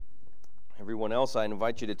Everyone else, I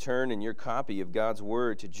invite you to turn in your copy of God's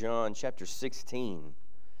Word to John chapter 16.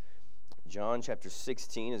 John chapter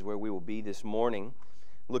 16 is where we will be this morning,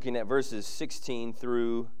 looking at verses 16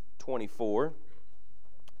 through 24,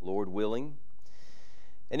 Lord willing.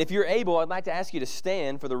 And if you're able, I'd like to ask you to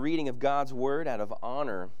stand for the reading of God's Word out of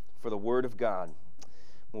honor for the Word of God.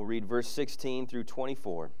 We'll read verse 16 through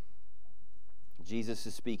 24. Jesus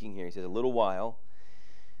is speaking here. He says, "A little while,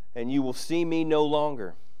 and you will see me no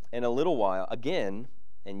longer. And a little while again,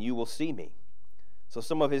 and you will see me." So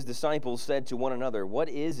some of his disciples said to one another, "What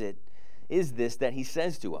is this that he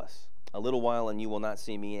says to us? A little while, and you will not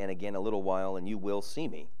see me, and again a little while, and you will see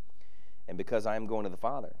me. And because I am going to the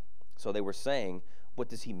Father." So they were saying, "What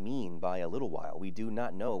does he mean by a little while? We do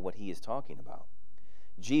not know what he is talking about."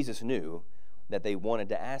 Jesus knew that they wanted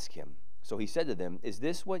to ask him. So he said to them, "Is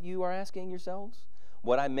this what you are asking yourselves?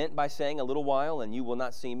 What I meant by saying a little while and you will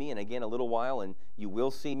not see me, and again a little while and you will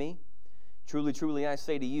see me? Truly, truly, I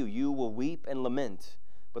say to you, you will weep and lament,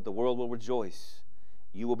 but the world will rejoice.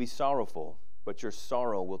 You will be sorrowful, but your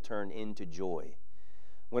sorrow will turn into joy.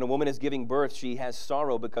 When a woman is giving birth, she has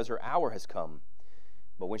sorrow because her hour has come.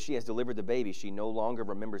 But when she has delivered the baby, she no longer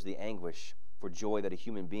remembers the anguish for joy that a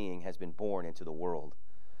human being has been born into the world.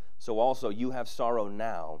 So also you have sorrow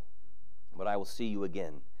now, but I will see you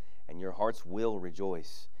again, and your hearts will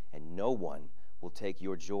rejoice, and no one will take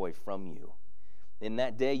your joy from you. In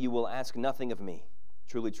that day you will ask nothing of me.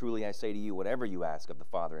 Truly, truly, I say to you, whatever you ask of the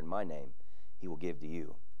Father in my name, he will give to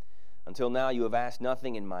you. Until now you have asked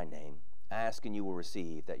nothing in my name. Ask and you will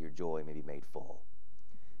receive, that your joy may be made full."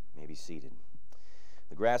 You may be seated.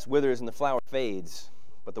 The grass withers and the flower fades,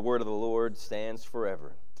 but the word of the Lord stands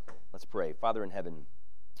forever. Let's pray. Father in heaven,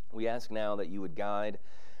 we ask now that you would guide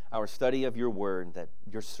our study of your word, that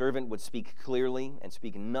your servant would speak clearly and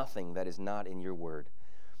speak nothing that is not in your word,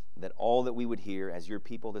 that all that we would hear as your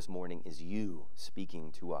people this morning is you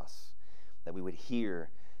speaking to us, that we would hear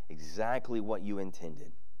exactly what you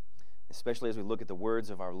intended, especially as we look at the words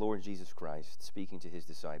of our Lord Jesus Christ speaking to his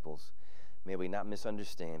disciples. May we not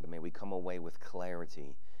misunderstand, but may we come away with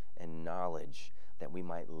clarity and knowledge that we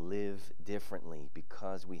might live differently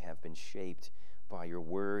because we have been shaped by your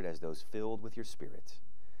word as those filled with your Spirit.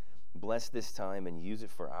 Bless this time and use it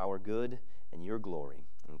for our good and your glory.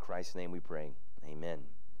 In Christ's name we pray. Amen.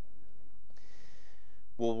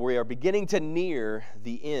 Well, we are beginning to near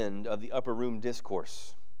the end of the upper room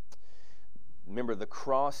discourse. Remember, the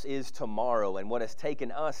cross is tomorrow, and what has taken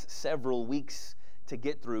us several weeks to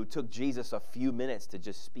get through took Jesus a few minutes to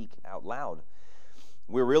just speak out loud.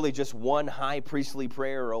 We're really just one high priestly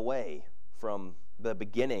prayer away from the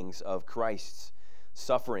beginnings of Christ's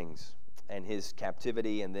sufferings and his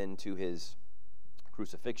captivity, and then to his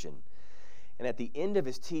crucifixion. And at the end of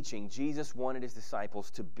his teaching, Jesus wanted his disciples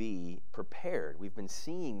to be prepared. We've been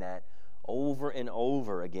seeing that over and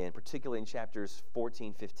over again, particularly in chapters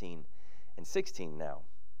 14, 15, and 16 now.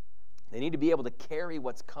 They need to be able to carry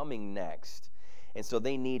what's coming next. And so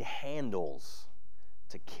they need handles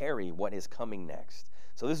to carry what is coming next.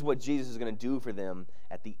 So this is what Jesus is going to do for them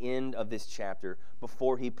at the end of this chapter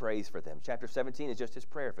before he prays for them. Chapter 17 is just his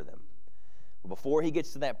prayer for them. Before he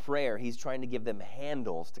gets to that prayer, he's trying to give them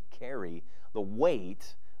handles to carry the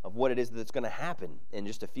weight of what it is that's going to happen in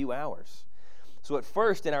just a few hours. So at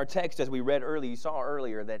first in our text, as we read earlier, you saw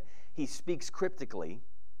earlier that he speaks cryptically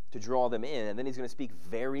to draw them in, and then he's going to speak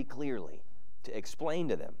very clearly to explain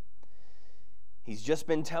to them. He's just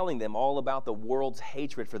been telling them all about the world's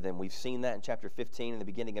hatred for them. We've seen that in chapter 15 and the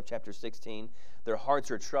beginning of chapter 16. Their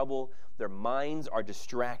hearts are troubled, their minds are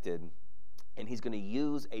distracted, and he's going to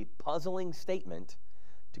use a puzzling statement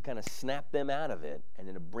to kind of snap them out of it and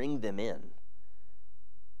then to bring them in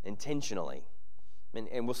intentionally.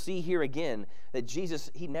 And we'll see here again that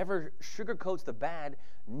Jesus, he never sugarcoats the bad,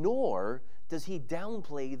 nor does he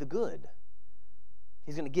downplay the good.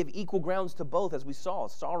 He's going to give equal grounds to both, as we saw,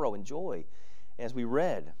 sorrow and joy, as we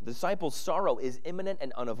read. The disciples' sorrow is imminent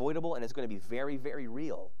and unavoidable, and it's going to be very, very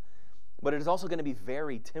real. But it is also going to be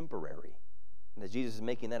very temporary. And as Jesus is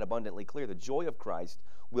making that abundantly clear, the joy of Christ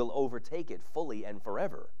will overtake it fully and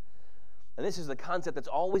forever. And this is the concept that's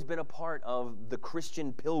always been a part of the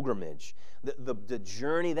Christian pilgrimage, the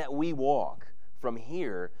journey that we walk from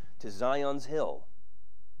here to Zion's Hill,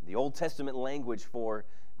 the Old Testament language for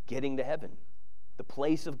getting to heaven, the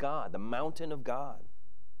place of God, the mountain of God.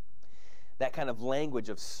 That kind of language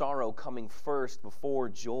of sorrow coming first before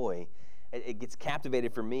joy, it gets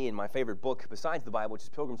captivated for me in my favorite book besides the Bible, which is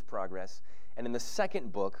Pilgrim's Progress. And in the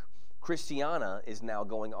second book, Christiana is now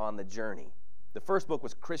going on the journey. The first book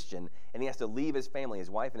was Christian, and he has to leave his family. His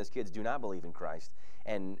wife and his kids do not believe in Christ,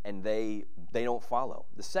 and they don't follow.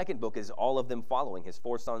 The second book is all of them following. His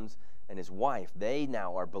 4 sons and his wife, they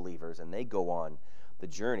now are believers, and they go on the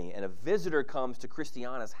journey. And a visitor comes to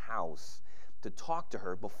Christiana's house to talk to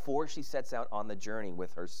her before she sets out on the journey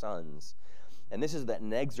with her sons. And this is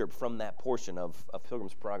an excerpt from that portion of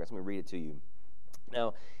Pilgrim's Progress. Let me read it to you.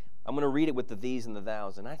 Now, I'm going to read it with the these and the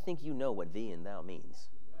thous, and I think you know what thee and thou means.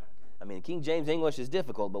 I mean, King James English is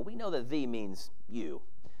difficult, but we know that thee means you.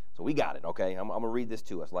 So we got it, okay? I'm going to read this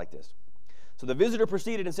to us like this. So the visitor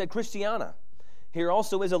proceeded and said, Christiana, here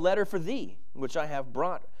also is a letter for thee, which I have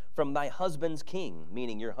brought from thy husband's king,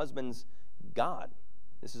 meaning your husband's God.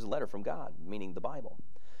 This is a letter from God, meaning the Bible.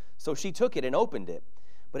 So she took it and opened it,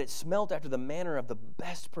 but it smelt after the manner of the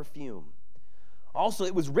best perfume. Also,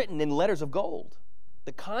 it was written in letters of gold.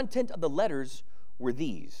 The content of the letters were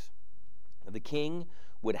these. The king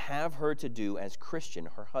would have her to do as Christian,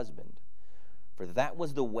 her husband, for that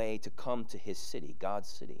was the way to come to his city, God's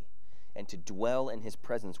city, and to dwell in his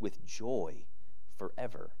presence with joy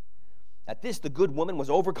forever. At this, the good woman was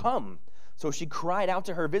overcome. So she cried out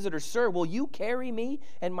to her visitor, Sir, will you carry me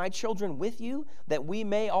and my children with you, that we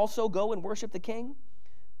may also go and worship the king?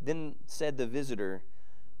 Then said the visitor,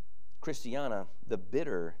 Christiana, the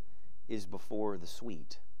bitter is before the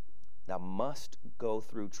sweet. Thou must go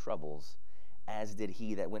through troubles, as did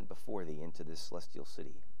he that went before thee into this celestial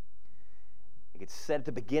city. It gets said at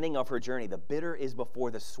the beginning of her journey, the bitter is before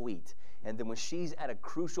the sweet. And then when she's at a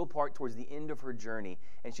crucial part towards the end of her journey,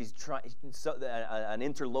 and an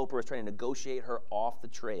interloper is trying to negotiate her off the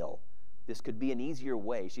trail, this could be an easier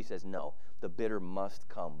way. She says, no, the bitter must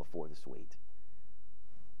come before the sweet.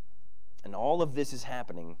 And all of this is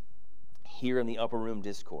happening here in the upper room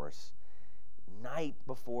discourse, night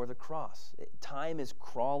before the cross. Time is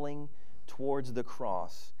crawling towards the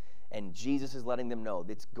cross, and Jesus is letting them know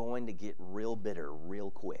it's going to get real bitter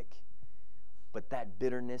real quick. But that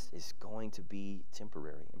bitterness is going to be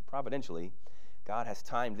temporary. And providentially, God has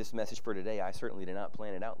timed this message for today. I certainly did not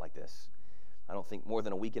plan it out like this. I don't think more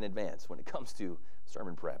than a week in advance when it comes to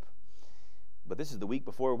sermon prep. But this is the week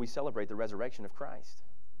before we celebrate the resurrection of Christ.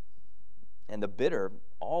 And the bitter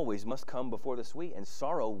always must come before the sweet, and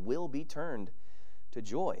sorrow will be turned to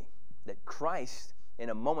joy. That Christ, in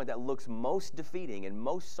a moment that looks most defeating and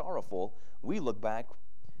most sorrowful, we look back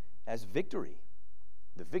as victory.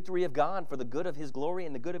 The victory of God for the good of his glory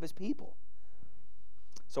and the good of his people.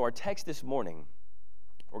 So our text this morning,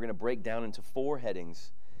 we're going to break down into 4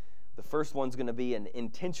 headings. The first one's going to be an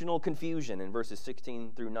intentional confusion in verses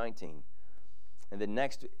 16 through 19. And the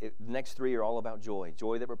next 3 are all about joy.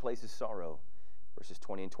 Joy that replaces sorrow, verses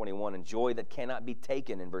 20 and 21. And joy that cannot be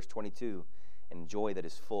taken in verse 22. And joy that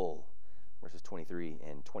is full, verses 23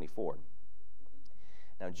 and 24.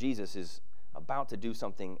 Now, Jesus is about to do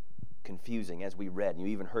something confusing, as we read. You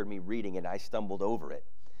even heard me reading it. I stumbled over it.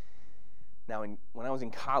 Now, when I was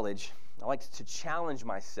in college, I liked to challenge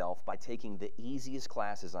myself by taking the easiest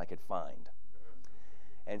classes I could find.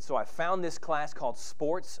 And so I found this class called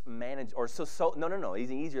Sports Management,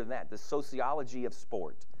 even easier than that, the Sociology of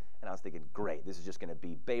Sport. And I was thinking, great, this is just going to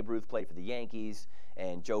be Babe Ruth played for the Yankees,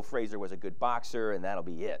 and Joe Frazier was a good boxer, and that'll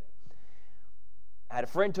be it. I had a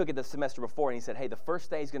friend took it the semester before, and he said, hey, the first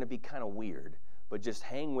day is going to be kind of weird, but just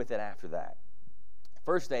hang with it after that.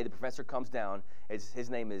 First day, the professor comes down. His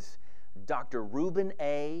name is Dr. Reuben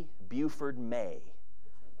A. Buford May.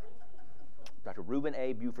 Dr. Reuben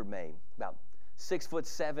A. Buford May, about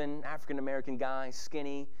 6'7", African-American guy,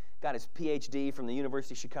 skinny, got his PhD from the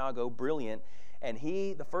University of Chicago, brilliant. And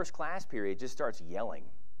the first class period, just starts yelling.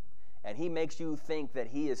 And he makes you think that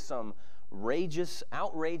he is some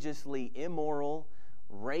outrageously immoral,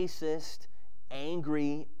 racist,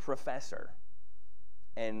 angry professor.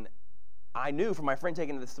 And I knew from my friend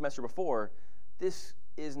taking it the semester before, this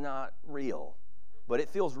is not real. But it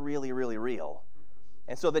feels really, really real.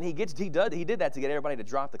 And so then he did that to get everybody to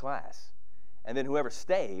drop the class. And then whoever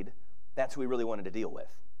stayed, that's who he really wanted to deal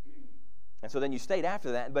with. And so then you stayed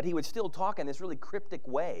after that, but he would still talk in this really cryptic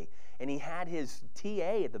way. And he had his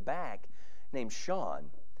TA at the back named Sean.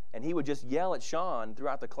 And he would just yell at Sean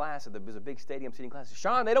throughout the class. There was a big stadium seating class.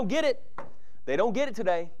 Sean, they don't get it. They don't get it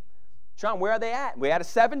today. Sean, where are they at? We had a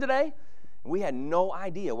 7 today. And we had no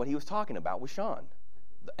idea what he was talking about with Sean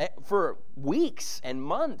for weeks and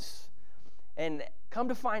months. And come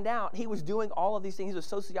to find out, he was doing all of these things. He's a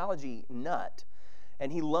sociology nut.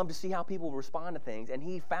 And he loved to see how people respond to things. And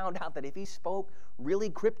he found out that if he spoke really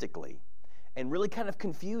cryptically and really kind of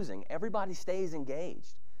confusing, everybody stays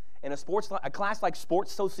engaged. In a class like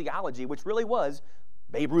sports sociology, which really was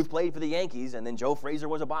Babe Ruth played for the Yankees, and then Joe Frazier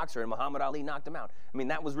was a boxer, and Muhammad Ali knocked him out. I mean,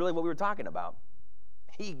 that was really what we were talking about.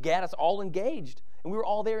 He got us all engaged, and we were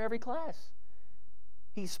all there every class.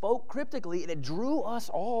 He spoke cryptically, and it drew us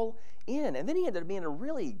all in. And then he ended up being a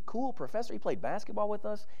really cool professor. He played basketball with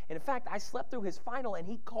us. And in fact, I slept through his final, and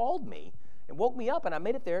he called me and woke me up, and I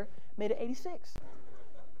made it there, made it 86.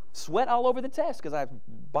 Sweat all over the test because I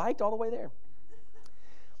biked all the way there.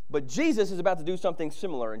 But Jesus is about to do something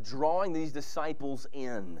similar in drawing these disciples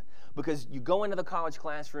in, because you go into the college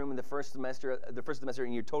classroom in the first semester,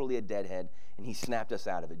 and you're totally a deadhead, and he snapped us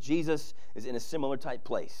out of it. Jesus is in a similar type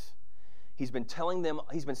place. He's been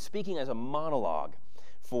speaking as a monologue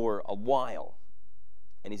for a while,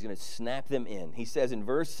 and he's going to snap them in. He says in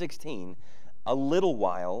verse 16, "A little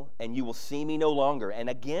while, and you will see me no longer, and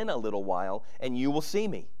again a little while, and you will see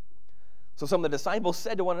me." So some of the disciples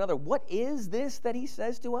said to one another, "What is this that he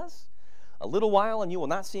says to us? A little while, and you will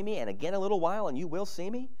not see me, and again a little while, and you will see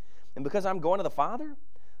me? And because I'm going to the Father?"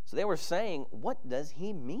 So they were saying, "What does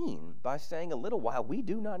he mean by saying a little while? We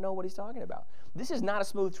do not know what he's talking about." This is not a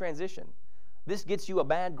smooth transition. This gets you a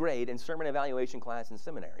bad grade in sermon evaluation class in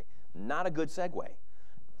seminary. Not a good segue.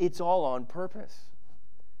 It's all on purpose.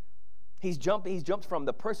 He's jumped from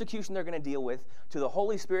the persecution they're going to deal with to the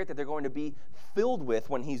Holy Spirit that they're going to be filled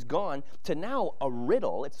with when he's gone to now a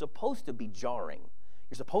riddle. It's supposed to be jarring.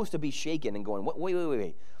 You're supposed to be shaken and going,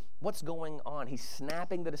 wait. What's going on? He's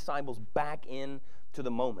snapping the disciples back in to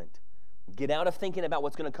the moment. Get out of thinking about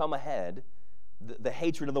what's going to come ahead, the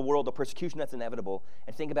hatred of the world, the persecution that's inevitable,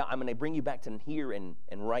 and think about, I'm going to bring you back to here and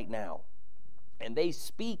right now. And they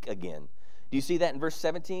speak again. Do you see that in verse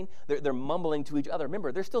 17? They're mumbling to each other.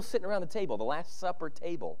 Remember, they're still sitting around the table, the Last Supper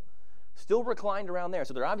table, still reclined around there.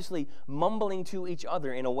 So they're obviously mumbling to each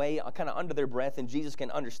other in a way kind of under their breath, and Jesus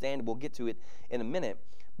can understand. We'll get to it in a minute.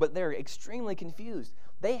 But they're extremely confused.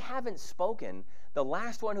 They haven't spoken. The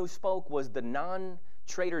last one who spoke was the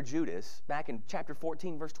non-traitor Judas back in chapter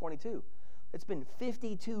 14, verse 22. It's been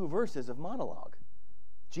 52 verses of monologue.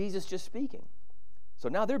 Jesus just speaking. So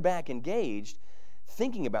now they're back engaged,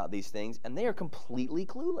 thinking about these things, and they are completely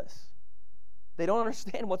clueless. They don't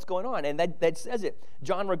understand what's going on. And that says it.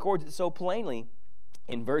 John records it so plainly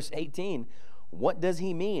in verse 18. What does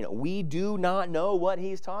he mean? We do not know what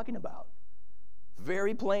he's talking about.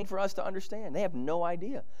 Very plain for us to understand. They have no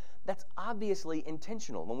idea. That's obviously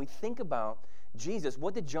intentional. When we think about Jesus,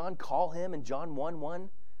 what did John call him in John 1:1?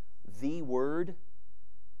 The Word,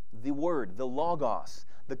 the Logos,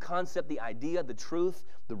 the concept, the idea, the truth,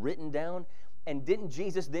 the written down. And didn't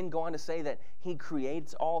Jesus then go on to say that he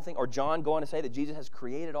creates all things, or John go on to say that Jesus has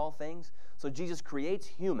created all things? So Jesus creates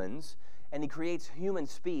humans, and he creates human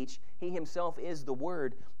speech. He himself is the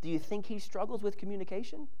Word. Do you think he struggles with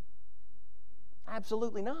communication?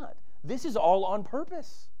 Absolutely not. This is all on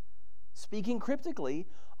purpose. Speaking cryptically,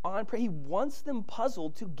 he wants them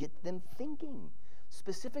puzzled to get them thinking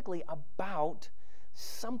specifically about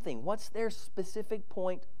something. What's their specific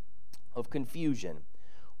point of confusion?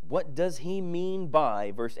 What does he mean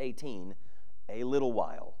by, verse 18, a little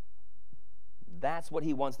while? That's what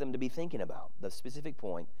he wants them to be thinking about, the specific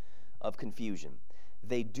point of confusion.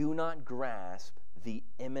 They do not grasp the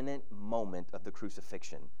imminent moment of the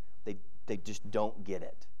crucifixion. They just don't get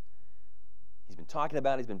it. He's been talking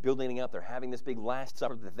about it. He's been building it up. They're having this big Last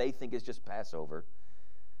Supper that they think is just Passover.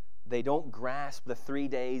 They don't grasp the 3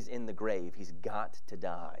 days in the grave. He's got to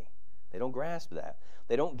die. They don't grasp that.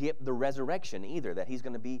 They don't get the resurrection either, that he's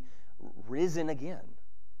going to be risen again.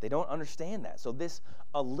 They don't understand that. So this,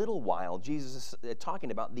 a little while, Jesus is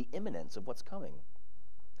talking about the imminence of what's coming.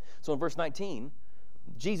 So in verse 19,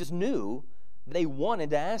 Jesus knew they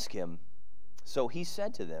wanted to ask him. So he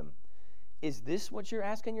said to them, "Is this what you're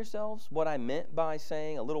asking yourselves? What I meant by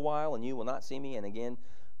saying a little while and you will not see me, and again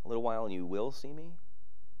a little while and you will see me?"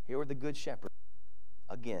 Here are the good shepherd.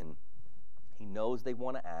 Again, he knows they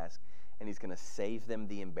want to ask, and he's going to save them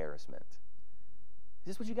the embarrassment. Is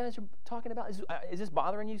this what you guys are talking about? Is this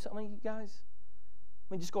bothering you, some of you guys?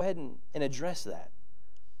 I mean, just go ahead and address that.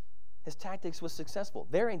 His tactics was successful.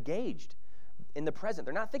 They're engaged in the present.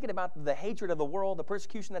 They're not thinking about the hatred of the world, the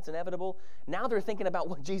persecution that's inevitable. Now they're thinking about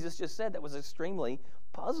what Jesus just said that was extremely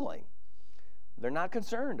puzzling. They're not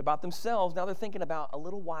concerned about themselves. Now they're thinking about a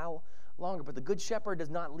little while longer. But the good shepherd does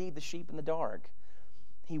not leave the sheep in the dark.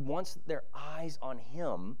 He wants their eyes on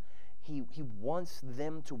him. He wants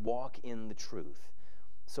them to walk in the truth.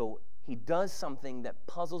 So he does something that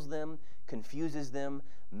puzzles them, confuses them,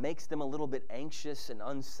 makes them a little bit anxious and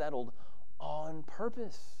unsettled on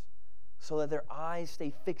purpose, so that their eyes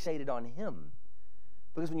stay fixated on him.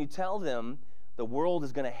 Because when you tell them the world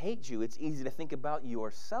is going to hate you, it's easy to think about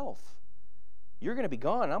yourself. You're going to be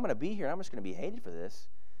gone, and I'm going to be here, and I'm just going to be hated for this.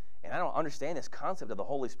 And I don't understand this concept of the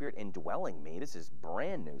Holy Spirit indwelling me. This is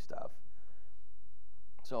brand new stuff.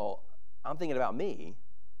 So I'm thinking about me,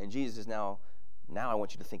 and Jesus is now I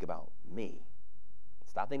want you to think about me.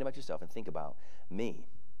 Stop thinking about yourself and think about me.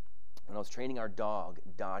 When I was training our dog,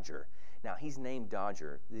 Dodger. Now, he's named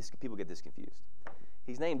Dodger. People get this confused.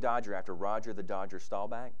 He's named Dodger after Roger the Dodger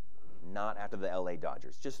Staubach, not after the L.A.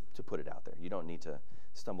 Dodgers, just to put it out there. You don't need to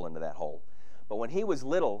stumble into that hole. But when he was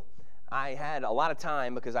little, I had a lot of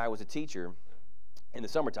time because I was a teacher in the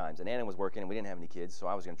summer times, and Anna was working, and we didn't have any kids, so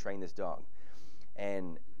I was going to train this dog.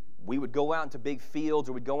 And we would go out into big fields,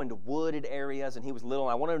 or we'd go into wooded areas, and he was little,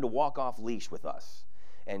 and I wanted him to walk off leash with us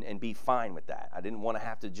and be fine with that. I didn't want to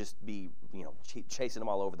have to just be, chasing him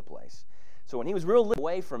all over the place. So when he was real little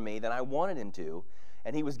away from me than I wanted him to,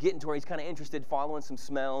 and he was getting to where he's kind of interested, following some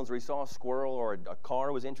smells, or he saw a squirrel or a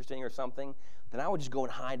car was interesting or something, then I would just go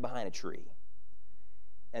and hide behind a tree.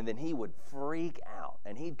 And then he would freak out,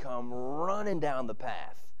 and he'd come running down the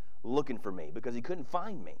path looking for me because he couldn't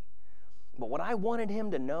find me. But what I wanted him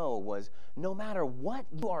to know was no matter what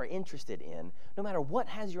you are interested in, no matter what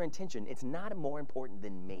has your intention, it's not more important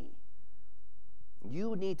than me.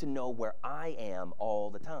 You need to know where I am all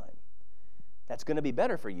the time. That's going to be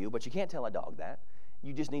better for you, but you can't tell a dog that.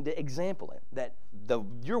 You just need to example it, that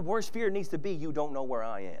your worst fear needs to be you don't know where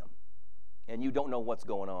I am, and you don't know what's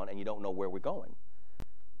going on, and you don't know where we're going.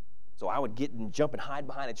 So I would get and jump and hide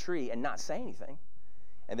behind a tree and not say anything.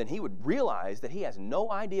 And then he would realize that he has no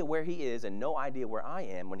idea where he is and no idea where I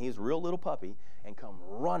am when he's a real little puppy and come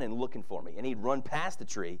running looking for me. And he'd run past the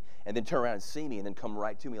tree and then turn around and see me and then come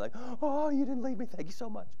right to me like, oh, you didn't leave me. Thank you so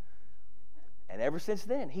much. And ever since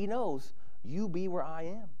then, he knows you be where I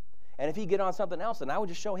am. And if he get on something else, then I would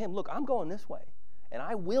just show him, look, I'm going this way. And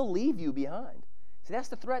I will leave you behind. See, that's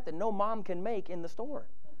the threat that no mom can make in the store.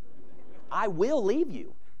 I will leave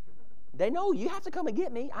you. They know you have to come and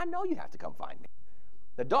get me. I know you have to come find me.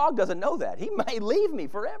 The dog doesn't know that. He may leave me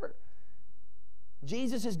forever.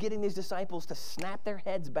 Jesus is getting these disciples to snap their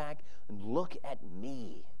heads back and look at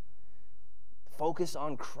me. Focus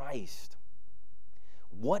on Christ.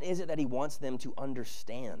 What is it that he wants them to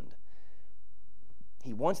understand?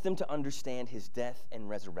 He wants them to understand his death and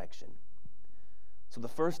resurrection. So the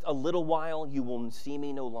first, a little while you will see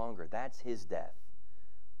me no longer. That's his death.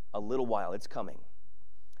 A little while, it's coming.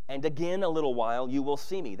 And again, a little while you will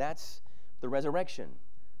see me. That's the resurrection.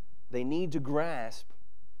 They need to grasp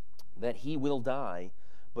that he will die,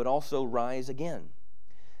 but also rise again.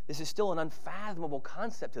 This is still an unfathomable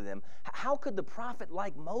concept to them. How could the prophet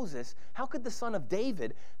like Moses, how could the son of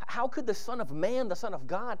David, how could the son of man, the son of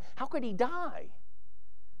God, how could he die?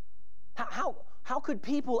 How could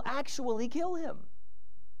people actually kill him?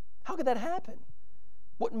 How could that happen?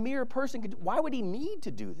 What mere person could, why would he need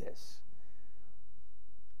to do this?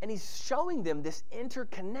 And he's showing them this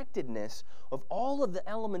interconnectedness of all of the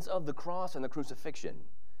elements of the cross and the crucifixion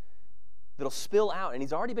that'll spill out. And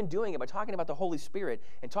he's already been doing it by talking about the Holy Spirit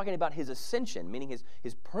and talking about his ascension, meaning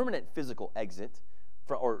his permanent physical exit,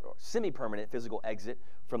 or semi-permanent physical exit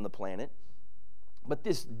from the planet. But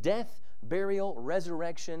this death, burial,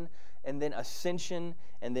 resurrection, and then ascension,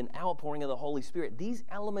 and then outpouring of the Holy Spirit, these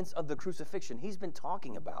elements of the crucifixion he's been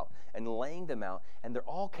talking about and laying them out, and they're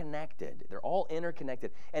all connected. They're all interconnected.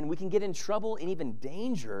 And we can get in trouble and even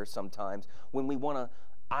danger sometimes when we want to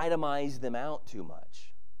itemize them out too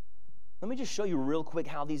much. Let me just show you real quick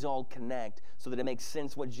how these all connect so that it makes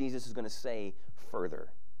sense what Jesus is going to say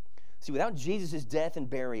further. See, without Jesus' death and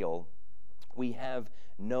burial, we have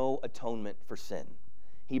no atonement for sin.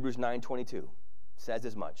 Hebrews 9:22 says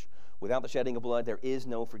as much. Without the shedding of blood, there is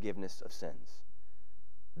no forgiveness of sins.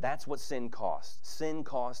 That's what sin costs. Sin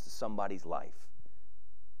costs somebody's life.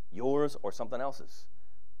 Yours or something else's.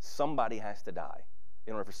 Somebody has to die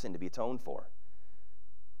in order for sin to be atoned for.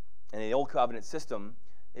 And in the Old Covenant system,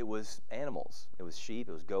 it was animals. It was sheep,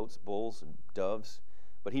 it was goats, bulls, and doves.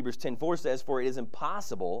 But Hebrews 10:4 says, for it is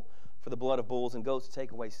impossible for the blood of bulls and goats to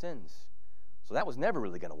take away sins. So that was never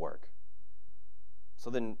really going to work. So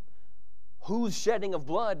then, whose shedding of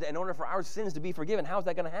blood in order for our sins to be forgiven? How's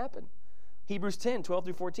that going to happen? Hebrews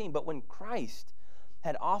 10:12-14. But when Christ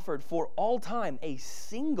had offered for all time a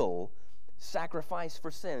single sacrifice for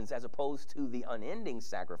sins, as opposed to the unending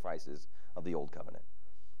sacrifices of the Old Covenant,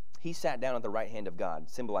 he sat down at the right hand of God,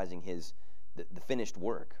 symbolizing the finished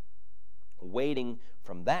work, waiting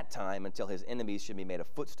from that time until his enemies should be made a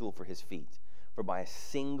footstool for his feet. For by a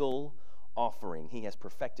single offering he has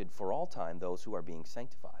perfected for all time those who are being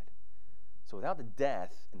sanctified. So without the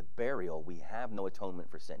death and the burial, we have no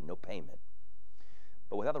atonement for sin, no payment.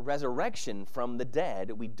 But without the resurrection from the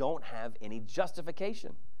dead, we don't have any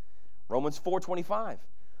justification. Romans 4:25,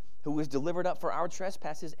 who was delivered up for our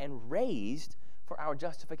trespasses and raised for our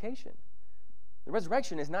justification. The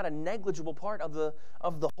resurrection is not a negligible part of the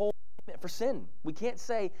whole for sin. We can't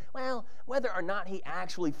say, well, whether or not he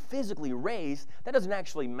actually physically raised, that doesn't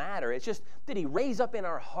actually matter. It's just, did he raise up in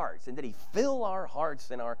our hearts, and did he fill our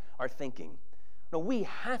hearts and our thinking? No, we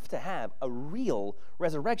have to have a real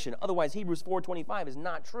resurrection. Otherwise, Hebrews 4:25 is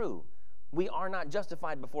not true. We are not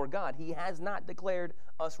justified before God. He has not declared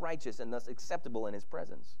us righteous and thus acceptable in his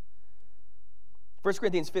presence. 1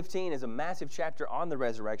 Corinthians 15 is a massive chapter on the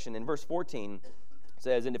resurrection. In verse 14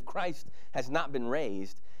 says, and if Christ has not been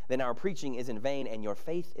raised, then our preaching is in vain and your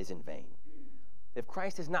faith is in vain. If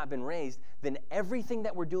Christ has not been raised, then everything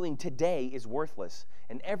that we're doing today is worthless.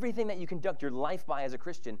 And everything that you conduct your life by as a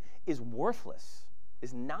Christian is worthless,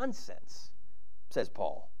 is nonsense, says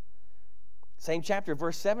Paul. Same chapter,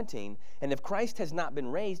 verse 17, and if Christ has not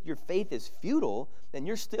been raised, your faith is futile, then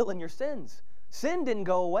you're still in your sins. Sin didn't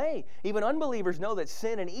go away. Even unbelievers know that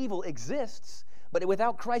sin and evil exists, but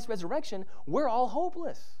without Christ's resurrection, we're all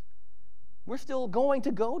hopeless. We're still going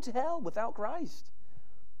to go to hell without Christ,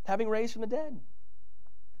 having raised from the dead.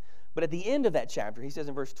 But at the end of that chapter, he says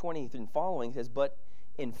in verse 20 and following, he says, but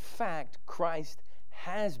in fact, Christ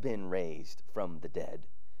has been raised from the dead.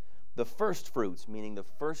 The first fruits, meaning the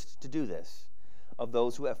first to do this, of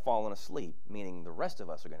those who have fallen asleep, meaning the rest of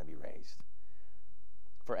us are going to be raised.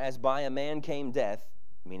 For as by a man came death,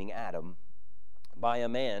 meaning Adam, by a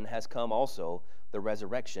man has come also the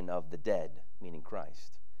resurrection of the dead, meaning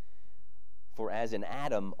Christ. For as in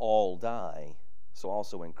Adam all die, so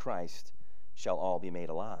also in Christ shall all be made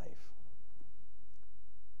alive.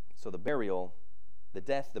 So the burial, the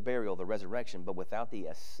death, the burial, the resurrection, but without the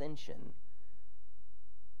ascension,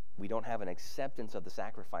 we don't have an acceptance of the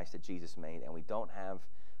sacrifice that Jesus made, and we don't have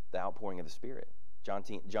the outpouring of the Spirit. John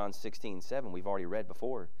 16:7, we've already read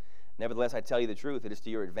before. Nevertheless, I tell you the truth, it is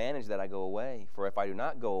to your advantage that I go away. For if I do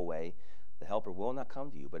not go away, the Helper will not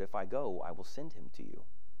come to you. But if I go, I will send him to you.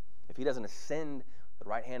 If he doesn't ascend the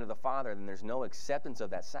right hand of the Father, then there's no acceptance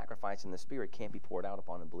of that sacrifice, and the Spirit can't be poured out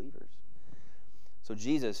upon the believers. So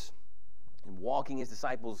Jesus, walking his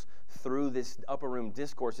disciples through this upper room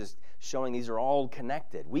discourse, is showing these are all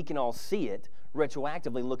connected. We can all see it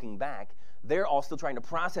retroactively looking back. They're all still trying to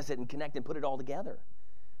process it and connect and put it all together.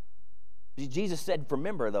 Jesus said,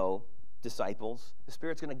 remember though, disciples, the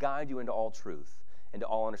Spirit's going to guide you into all truth and to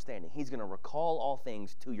all understanding. He's going to recall all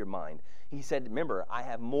things to your mind. He said, remember, I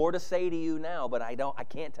have more to say to you now, but I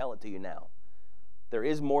can't tell it to you now. There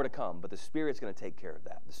is more to come, but the Spirit's going to take care of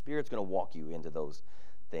that. The Spirit's going to walk you into those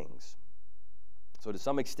things. So to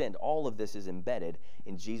some extent, all of this is embedded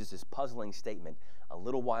in Jesus' puzzling statement, a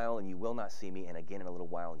little while and you will not see me, and again in a little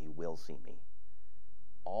while and you will see me.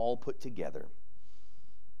 All put together.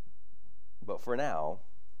 But for now,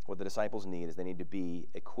 what the disciples need is they need to be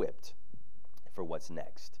equipped for what's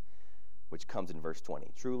next, which comes in verse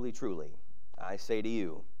 20. Truly, truly, I say to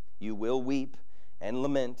you, you will weep and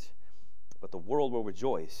lament, but the world will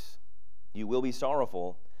rejoice. You will be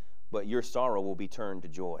sorrowful, but your sorrow will be turned to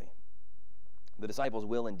joy. The disciples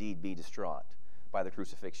will indeed be distraught by the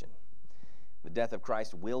crucifixion. The death of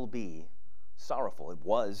Christ will be sorrowful. It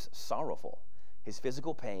was sorrowful. His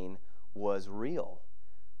physical pain was real.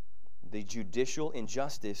 The judicial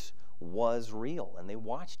injustice was real, and they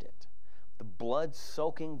watched it. The blood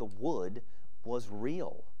soaking the wood was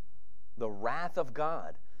real. The wrath of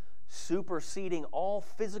God superseding all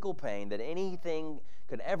physical pain that anything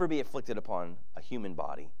could ever be afflicted upon a human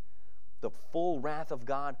body. The full wrath of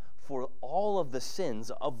God for all of the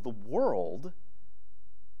sins of the world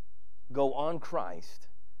go on Christ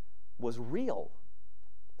was real.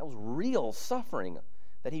 That was real suffering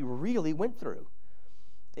that he really went through.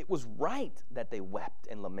 It was right that they wept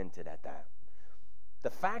and lamented at that. The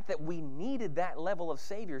fact that we needed that level of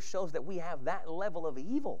Savior shows that we have that level of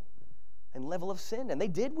evil and level of sin, and they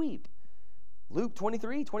did weep. Luke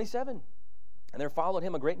 23:27, and there followed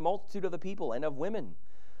him a great multitude of the people and of women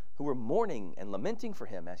who were mourning and lamenting for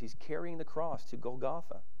him as he's carrying the cross to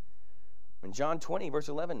Golgotha. In John 20, verse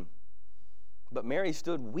 11, but Mary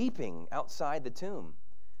stood weeping outside the tomb,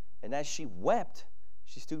 and as she wept,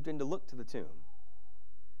 she stooped in to look to the tomb.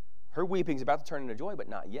 Her weeping is about to turn into joy, but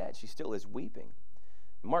not yet. She still is weeping.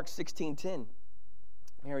 In Mark 16:10,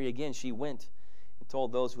 Mary again, she went and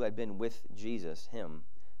told those who had been with Jesus, him,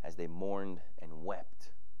 as they mourned and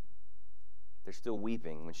wept. They're still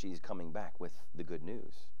weeping when she's coming back with the good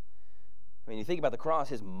news. I mean, you think about the cross,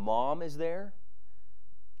 his mom is there.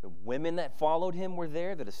 The women that followed him were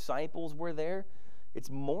there. The disciples were there. It's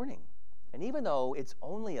mourning. And even though it's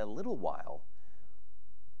only a little while,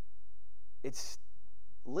 it's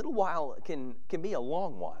little while can be a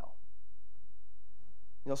long while.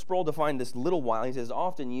 Sproul defined this little while. He says,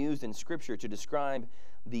 often used in Scripture to describe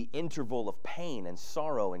the interval of pain and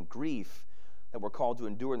sorrow and grief that we're called to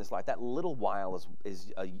endure in this life. That little while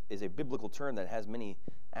is a biblical term that has many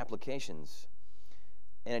applications.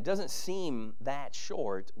 And it doesn't seem that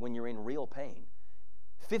short when you're in real pain.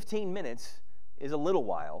 15 minutes is a little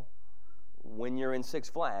while when you're in Six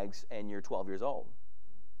Flags and you're 12 years old.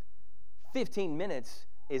 15 minutes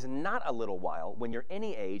is not a little while when you're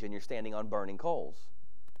any age and you're standing on burning coals.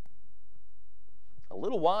 A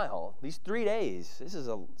little while, these 3 days, this is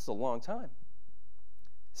a long time.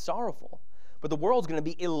 Sorrowful. But the world's going to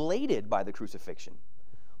be elated by the crucifixion.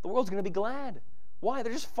 The world's going to be glad. Why?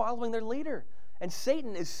 They're just following their leader. And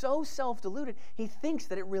Satan is so self-deluded, he thinks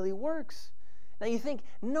that it really works. Now you think,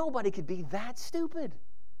 nobody could be that stupid.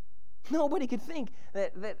 Nobody could think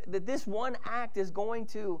that this one act is going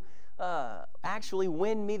to actually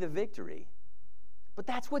win me the victory. But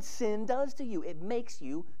that's what sin does to you. It makes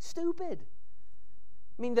you stupid.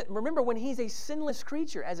 I mean, remember, when he's a sinless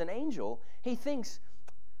creature as an angel, he thinks,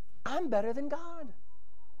 I'm better than God.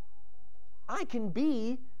 I can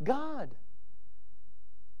be God.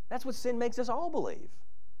 That's what sin makes us all believe.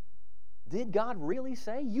 Did God really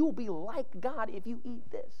say, you'll be like God if you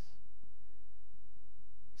eat this?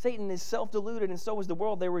 Satan is self-deluded, and so is the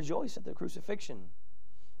world. They rejoice at the crucifixion.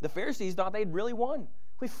 The Pharisees thought they'd really won.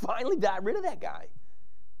 We finally got rid of that guy.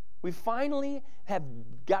 We finally have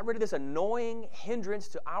got rid of this annoying hindrance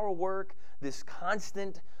to our work, this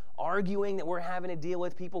constant arguing that we're having to deal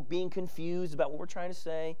with, people being confused about what we're trying to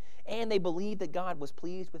say, and they believed that God was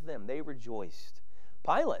pleased with them. They rejoiced.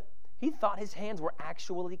 Pilate, he thought his hands were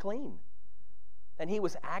actually clean, and he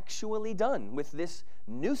was actually done with this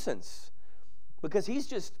nuisance, because he's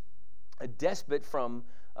just a despot from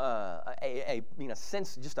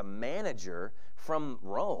just a manager from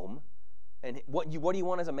Rome. And what do you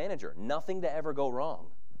want as a manager? Nothing to ever go wrong.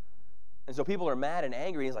 And so people are mad and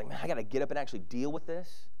angry. He's like, man, I got to get up and actually deal with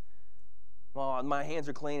this. Well, my hands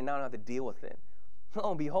are clean and now I don't have to deal with it. Lo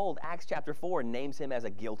and behold, Acts chapter 4 names him as a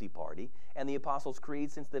guilty party. And the Apostles'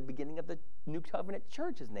 Creed, since the beginning of the New Covenant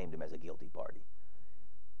Church, has named him as a guilty party.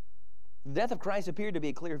 The death of Christ appeared to be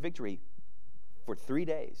a clear victory for 3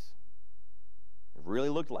 days. It really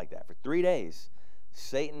looked like that. For 3 days,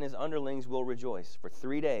 Satan and his underlings will rejoice. For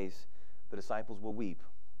 3 days, the disciples will weep.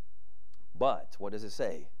 But, what does it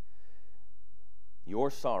say? Your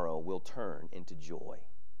sorrow will turn into joy.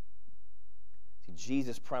 See,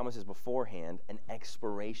 Jesus promises beforehand an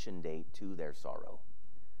expiration date to their sorrow.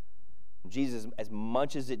 Jesus, as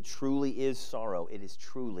much as it truly is sorrow, it is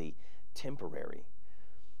truly temporary.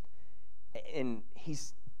 And he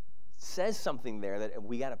says something there that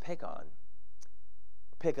we got to pick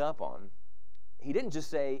up on. He didn't just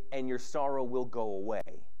say, and your sorrow will go away,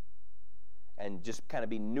 and just kind of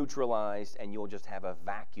be neutralized, and you'll just have a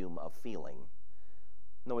vacuum of feeling.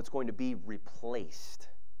 No, it's going to be replaced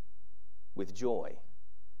with joy.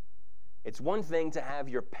 It's one thing to have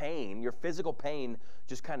your pain, your physical pain,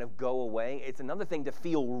 just kind of go away. It's another thing to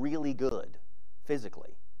feel really good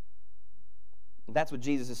physically. That's what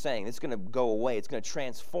Jesus is saying. It's going to go away. It's going to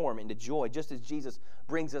transform into joy. Just as Jesus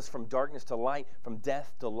brings us from darkness to light, from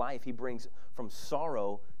death to life, he brings from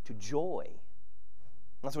sorrow to joy.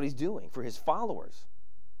 That's what he's doing for his followers.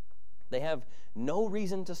 They have no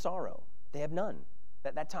reason to sorrow. They have none.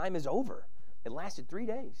 That time is over. It lasted 3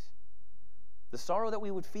 days. The sorrow that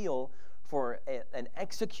we would feel for an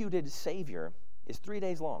executed Savior is 3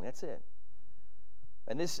 days long. That's it.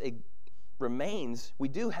 And this remains. We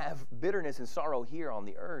do have bitterness and sorrow here on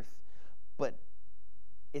the earth, but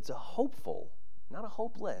it's a hopeful, not a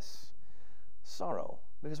hopeless sorrow,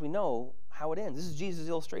 because we know how it ends. This is Jesus'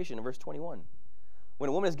 illustration in verse 21. When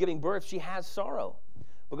a woman is giving birth, she has sorrow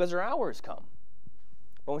because her hour has come.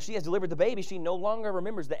 But when she has delivered the baby, she no longer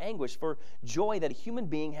remembers the anguish for joy that a human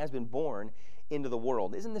being has been born into the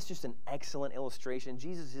world. Isn't this just an excellent illustration?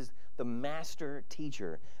 Jesus is the master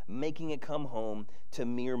teacher, making it come home to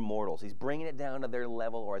mere mortals. He's bringing it down to their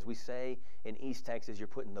level, or as we say in East Texas, you're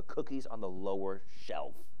putting the cookies on the lower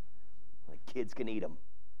shelf. The kids can eat them.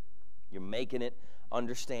 You're making it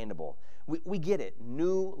understandable. We get it.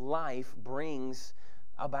 New life brings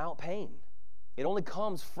about pain. It only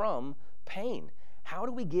comes from pain. How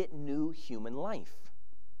do we get new human life?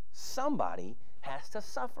 Somebody has to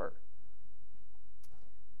suffer.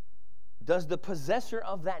 Does the possessor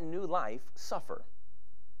of that new life suffer?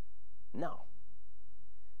 No.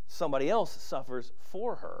 Somebody else suffers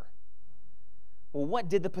for her. Well, what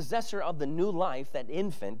did the possessor of the new life, that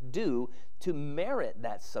infant, do to merit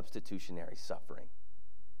that substitutionary suffering?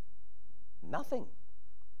 Nothing.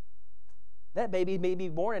 That baby may be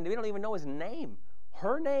born and we don't even know his name,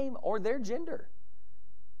 her name, or their gender.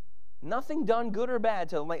 Nothing done, good or bad,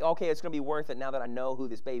 to like, okay, it's going to be worth it now that I know who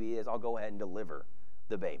this baby is. I'll go ahead and deliver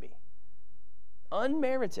the baby.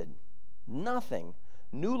 Unmerited. Nothing.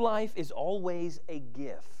 New life is always a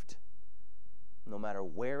gift, no matter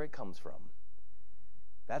where it comes from.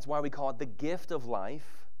 That's why we call it the gift of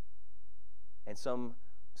life. And some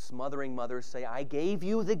smothering mothers say, I gave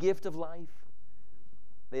you the gift of life.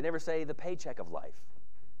 They never say the paycheck of life.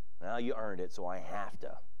 Well, you earned it, so I have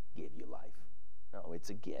to give you life. No, it's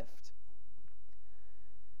a gift.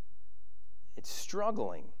 It's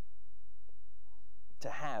struggling to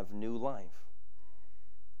have new life.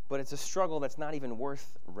 But it's a struggle that's not even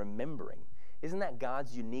worth remembering. Isn't that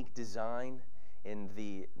God's unique design in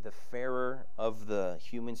the fairer of the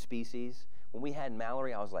human species? When we had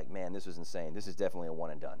Mallory, I was like, man, this was insane. This is definitely a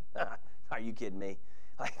one and done. Are you kidding me?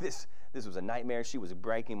 Like this was a nightmare. She was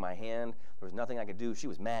breaking my hand. There was nothing I could do. She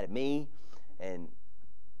was mad at me. And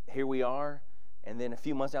here we are. And then a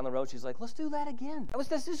few months down the road, she's like, let's do that again.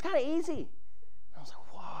 This is kind of easy. I was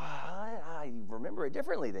like, what? I remember it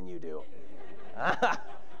differently than you do.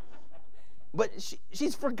 But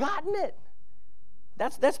she's forgotten it.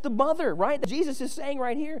 That's the mother, right? Jesus is saying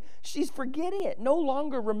right here, she's forgetting it. No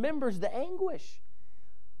longer remembers the anguish.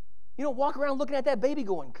 You don't walk around looking at that baby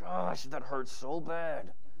going, gosh, that hurts so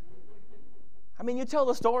bad. I mean, you tell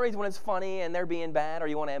the stories when it's funny and they're being bad, or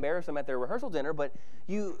you want to embarrass them at their rehearsal dinner, but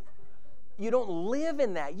you don't live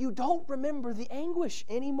in that. You don't remember the anguish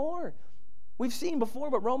anymore. We've seen before,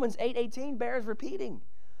 but Romans 8:18 bears repeating.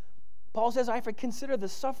 Paul says, I consider the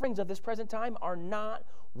sufferings of this present time are not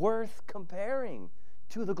worth comparing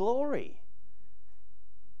to the glory.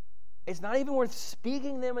 It's not even worth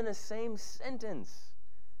speaking them in the same sentence.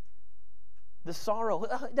 The sorrow,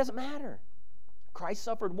 it doesn't matter. Christ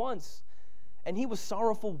suffered once, and he was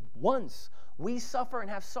sorrowful once. We suffer and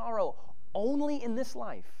have sorrow only in this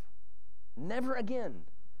life, never again.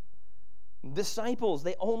 Disciples,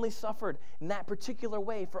 they only suffered in that particular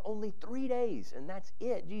way for only 3 days, and that's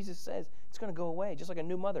it. Jesus says it's going to go away, just like a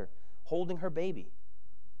new mother holding her baby.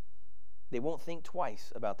 They won't think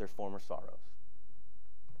twice about their former sorrows.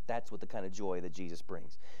 That's what the kind of joy that Jesus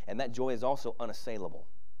brings. And that joy is also unassailable.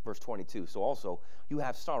 Verse 22, so also you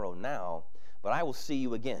have sorrow now, but I will see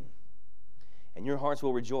you again, and your hearts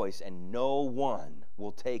will rejoice, and no one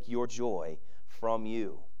will take your joy from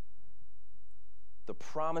you. The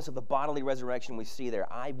promise of the bodily resurrection we see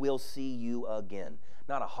there, I will see you again.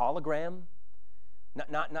 Not a hologram,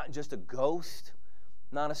 not just a ghost,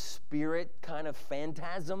 not a spirit kind of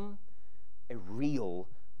phantasm, a real,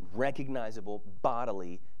 recognizable,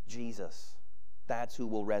 bodily Jesus. That's who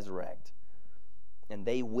will resurrect. And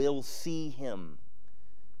they will see him.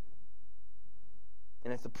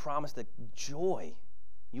 And it's the promise that joy,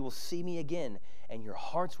 you will see me again, and your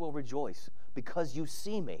hearts will rejoice because you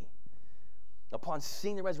see me. Upon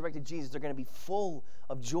seeing the resurrected Jesus, they're going to be full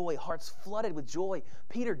of joy, hearts flooded with joy.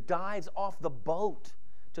 Peter dives off the boat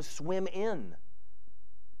to swim in.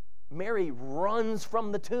 Mary runs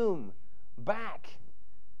from the tomb back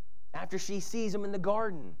after she sees him in the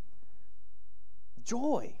garden.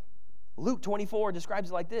 Joy. Luke 24 describes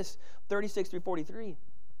it like this, 36 through 43.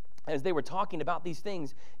 As they were talking about these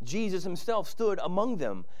things, Jesus himself stood among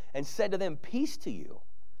them and said to them, peace to you.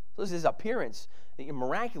 So this is his appearance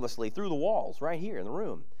miraculously through the walls right here in the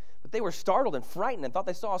room. But they were startled and frightened and thought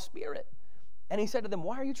they saw a spirit. And he said to them,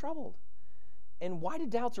 why are you troubled? And why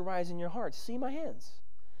did doubts arise in your hearts? See my hands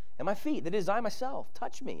and my feet, that is I myself.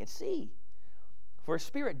 Touch me and see. For a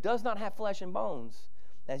spirit does not have flesh and bones,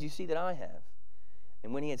 as you see that I have.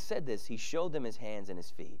 And when he had said this, he showed them his hands and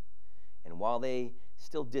his feet. And while they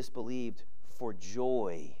still disbelieved for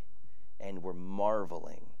joy and were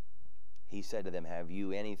marveling, he said to them, have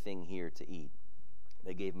you anything here to eat?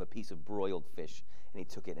 They gave him a piece of broiled fish, and he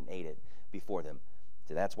took it and ate it before them.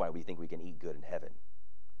 So that's why we think we can eat good in heaven,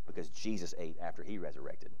 because Jesus ate after he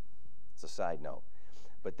resurrected. It's a side note.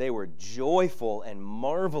 But they were joyful and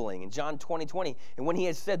marveling. In John 20:20, and when he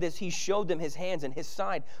had said this, he showed them his hands and his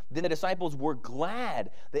side. Then the disciples were glad.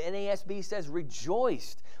 The NASB says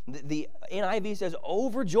rejoiced. The NIV says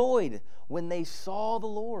overjoyed when they saw the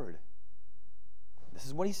Lord. This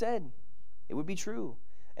is what he said. It would be true.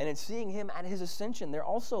 And in seeing him at his ascension, they're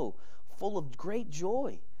also full of great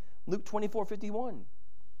joy. Luke 24:51.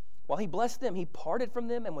 While he blessed them, he parted from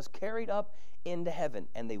them and was carried up into heaven.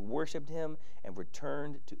 And they worshiped him and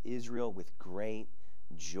returned to Israel with great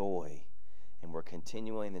joy. And were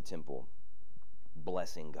continually in the temple,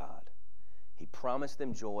 blessing God. He promised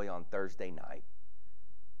them joy on Thursday night.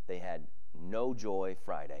 They had no joy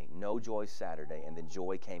Friday, no joy Saturday, and then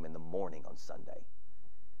joy came in the morning on Sunday.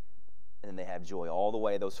 And then they have joy all the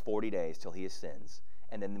way those 40 days till he ascends.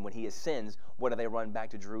 And then when he ascends, what do they run back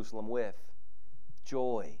to Jerusalem with?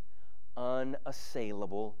 Joy.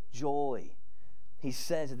 Unassailable joy. He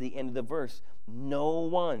says at the end of the verse, no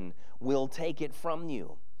one will take it from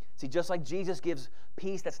you. See, just like Jesus gives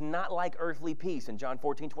peace that's not like earthly peace in John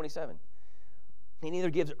 14:27. He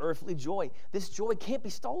neither gives earthly joy. This joy can't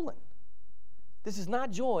be stolen. This is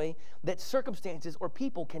not joy that circumstances or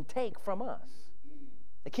people can take from us.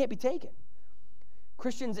 It can't be taken.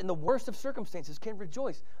 Christians in the worst of circumstances can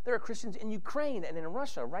rejoice. There are Christians in Ukraine and in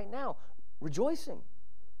Russia right now rejoicing.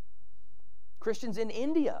 Christians in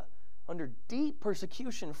India under deep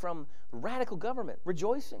persecution from radical government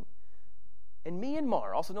rejoicing. In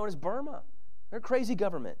Myanmar, also known as Burma, their crazy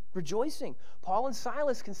government rejoicing. Paul and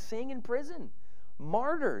Silas can sing in prison.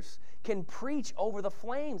 Martyrs can preach over the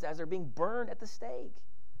flames as they're being burned at the stake.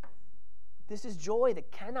 This is joy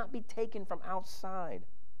that cannot be taken from outside.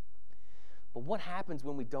 But what happens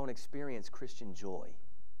when we don't experience Christian joy?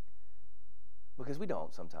 Because we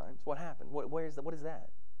don't sometimes. What happened? What is that?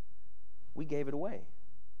 We gave it away.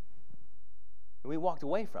 And we walked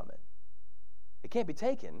away from it. It can't be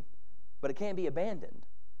taken, but it can be abandoned.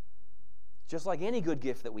 Just like any good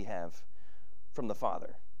gift that we have from the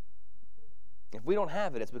Father. If we don't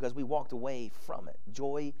have it, it's because we walked away from it.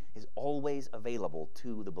 Joy is always available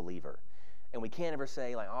to the believer. And we can't ever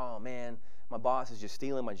say, like, oh man, my boss is just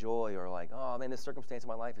stealing my joy, or like, oh man, this circumstance in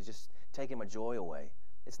my life is just taking my joy away.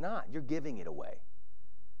 It's not. You're giving it away.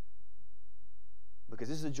 Because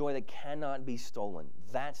this is a joy that cannot be stolen.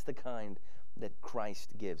 That's the kind that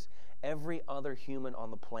Christ gives. Every other human on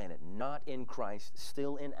the planet, not in Christ,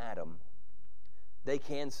 still in Adam, they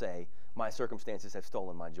can say, my circumstances have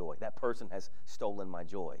stolen my joy. That person has stolen my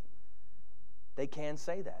joy. They can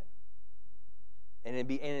say that. And it'd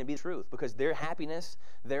be the truth, because their happiness,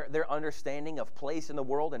 their understanding of place in the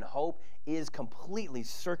world and hope is completely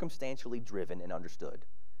circumstantially driven and understood.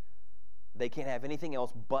 They can't have anything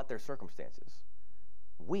else but their circumstances.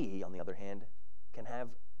 We, on the other hand, can have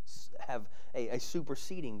a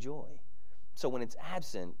superseding joy. So when it's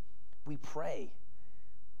absent, we pray,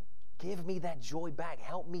 give me that joy back.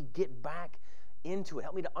 Help me get back into it.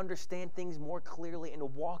 Help me to understand things more clearly and to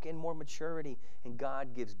walk in more maturity. And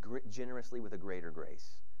God gives generously with a greater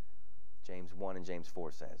grace. James 1 and James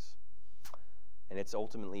 4 says. And it's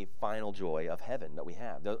ultimately final joy of heaven that we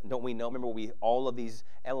have. Don't we know? Remember, all of these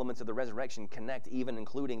elements of the resurrection connect, even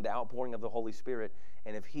including the outpouring of the Holy Spirit.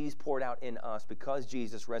 And if He's poured out in us because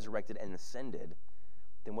Jesus resurrected and ascended,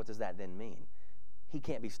 then what does that then mean? He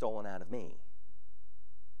can't be stolen out of me.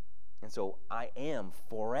 And so I am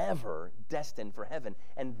forever destined for heaven,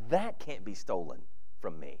 and that can't be stolen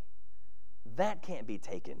from me. That can't be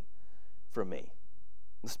taken from me.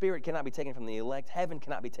 The Spirit cannot be taken from the elect. Heaven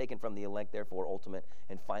cannot be taken from the elect. Therefore, ultimate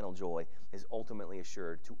and final joy is ultimately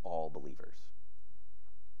assured to all believers.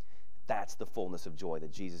 That's the fullness of joy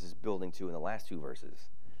that Jesus is building to in the last two verses.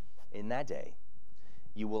 In that day,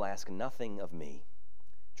 you will ask nothing of me.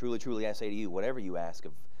 Truly, truly, I say to you, whatever you ask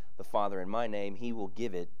of the Father in my name, He will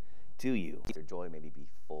give it to you. Your joy may be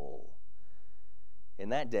full. In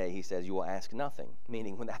that day, He says, you will ask nothing.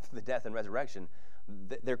 Meaning, when after the death and resurrection,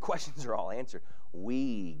 their questions are all answered.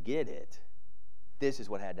 We get it. This is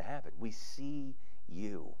what had to happen. We see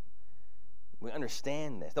you. We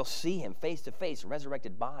understand this. They'll see Him face to face,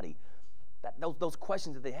 resurrected body. Those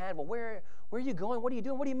questions that they had, well, where are you going? What are you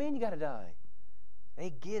doing? What do you mean you got to die? They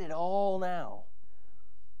get it all now.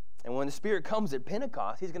 And when the Spirit comes at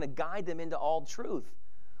Pentecost, He's going to guide them into all truth.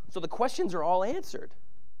 So the questions are all answered.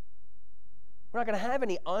 We're not going to have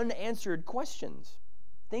any unanswered questions.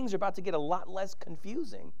 Things are about to get a lot less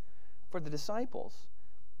confusing for the disciples.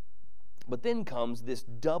 But then comes this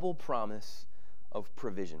double promise of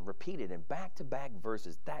provision, repeated in back-to-back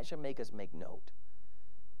verses. That should make us make note.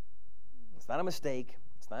 It's not a mistake.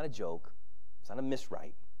 It's not a joke. It's not a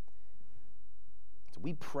miswrite. So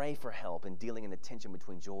we pray for help in dealing in the tension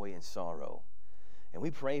between joy and sorrow. And we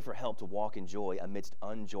pray for help to walk in joy amidst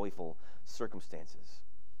unjoyful circumstances.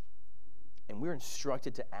 And we're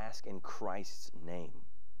instructed to ask in Christ's name.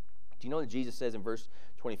 Do you know that Jesus says in verse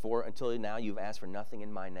 24, until now you've asked for nothing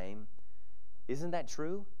in my name? Isn't that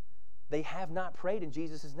true? They have not prayed in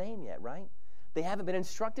Jesus' name yet, right? They haven't been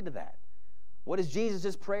instructed to that. What is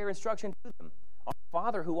Jesus' prayer instruction to them? Our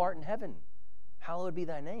Father who art in heaven, hallowed be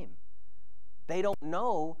thy name. They don't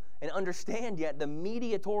know and understand yet the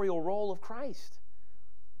mediatorial role of Christ.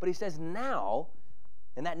 But He says now,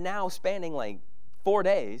 and that now spanning like 4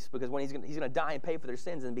 days, because when He's going to die and pay for their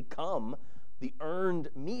sins and become the earned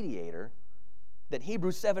mediator that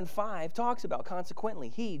Hebrews 7:5 talks about. Consequently,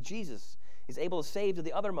 He, Jesus, is able to save to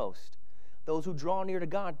the uttermost those who draw near to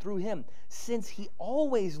God through him, since he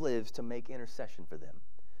always lives to make intercession for them.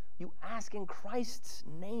 You ask in Christ's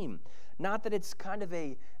name. Not that it's kind of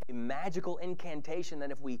a magical incantation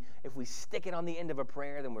that if we stick it on the end of a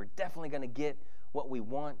prayer, then we're definitely going to get what we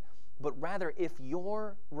want. But rather, if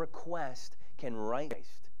your request can right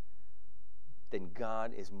Christ, then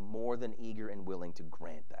God is more than eager and willing to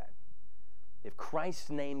grant that. If Christ's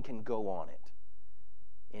name can go on it,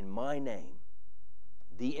 in my name,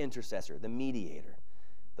 the intercessor, the mediator,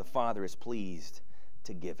 the Father is pleased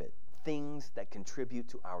to give it. Things that contribute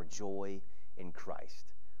to our joy in Christ.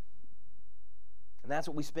 And that's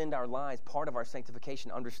what we spend our lives, part of our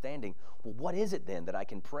sanctification, understanding. Well, what is it then that I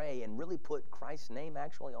can pray and really put Christ's name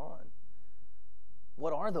actually on?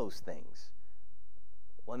 What are those things?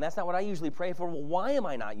 Well, and that's not what I usually pray for. Well, why am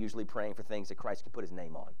I not usually praying for things that Christ can put his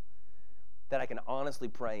name on? That I can honestly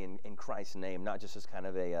pray in Christ's name, not just as kind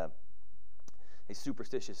of a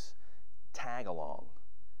superstitious tag-along.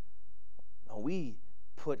 No, we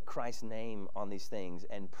put Christ's name on these things,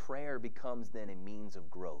 and prayer becomes then a means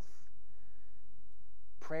of growth.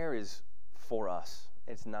 Prayer is for us.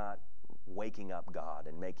 It's not waking up God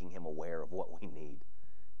and making him aware of what we need.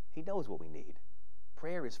 He knows what we need.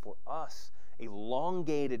 Prayer is for us.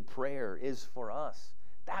 Elongated prayer is for us.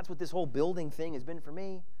 That's what this whole building thing has been for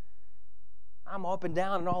me. I'm up and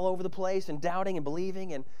down and all over the place and doubting and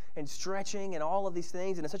believing and stretching and all of these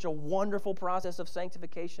things, and it's such a wonderful process of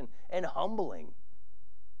sanctification and humbling.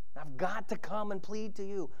 I've got to come and plead to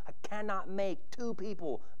you. I cannot make two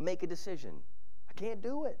people make a decision. I can't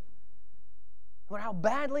do it. No matter how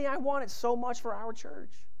badly I want it so much for our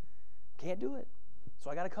church. Can't do it.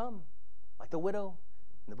 So I got to come. Like the widow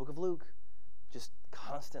in the book of Luke. Just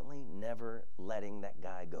constantly never letting that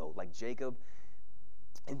guy go. Like Jacob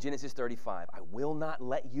in Genesis 35. I will not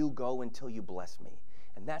let you go until you bless me.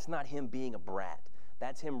 And that's not him being a brat.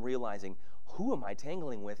 That's him realizing, who am I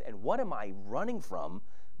tangling with and what am I running from?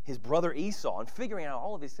 His brother Esau, and figuring out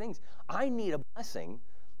all of these things. I need a blessing,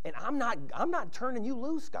 and I'm not turning you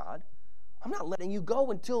loose, God. I'm not letting you go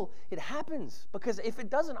until it happens, because if it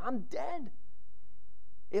doesn't, I'm dead.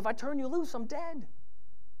 If I turn you loose, I'm dead.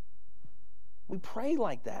 We pray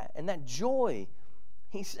like that, and that joy,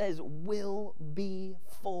 he says, will be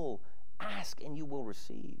full. Ask and you will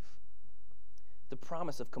receive. The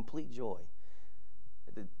promise of complete joy.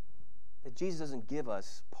 That Jesus doesn't give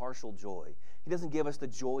us partial joy. He doesn't give us the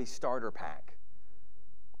joy starter pack.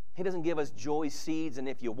 He doesn't give us joy seeds, and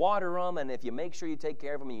if you water them and if you make sure you take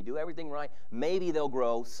care of them and you do everything right, maybe they'll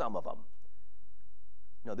grow, some of them.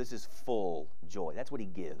 No, this is full joy. That's what he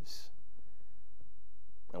gives.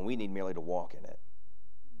 And we need merely to walk in it.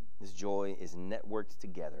 This joy is networked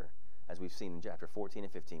together, as we've seen in chapter 14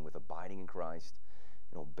 and 15, with abiding in Christ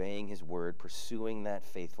and obeying his word, pursuing that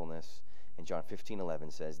faithfulness. And John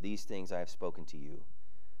 15:11 says, "These things I have spoken to you,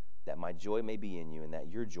 that my joy may be in you and that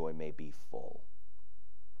your joy may be full."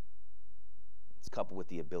 It's coupled with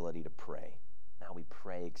the ability to pray. Now we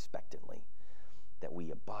pray expectantly, that we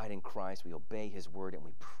abide in Christ, we obey his word, and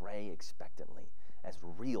we pray expectantly as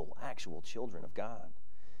real, actual children of God.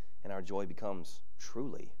 And our joy becomes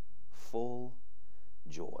truly full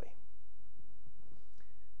joy.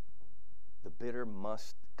 The bitter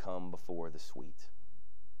must come before the sweet.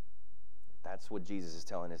 That's what Jesus is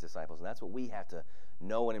telling his disciples, and that's what we have to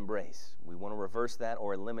know and embrace. We want to reverse that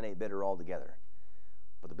or eliminate bitter altogether.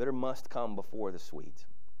 But the bitter must come before the sweet.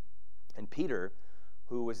 And Peter,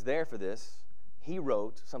 who was there for this, he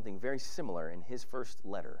wrote something very similar in his first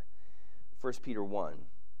letter. 1 Peter 1,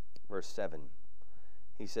 verse 7.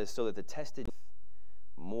 He says, "So that the tested,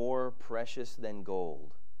 more precious than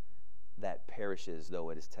gold, that perishes though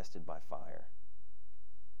it is tested by fire,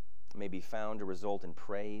 may be found to result in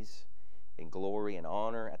praise and glory and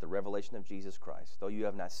honor at the revelation of Jesus Christ. Though you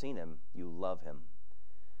have not seen him, you love him.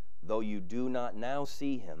 Though you do not now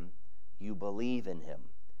see him, you believe in him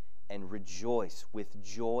and rejoice with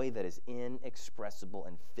joy that is inexpressible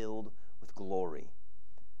and filled with glory,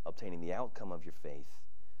 obtaining the outcome of your faith,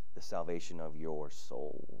 the salvation of your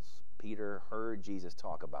souls." Peter heard Jesus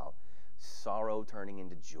talk about sorrow turning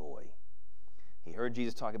into joy. He heard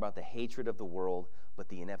Jesus talk about the hatred of the world, but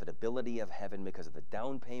the inevitability of heaven because of the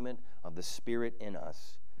down payment of the Spirit in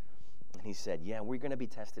us. And he said, yeah, we're going to be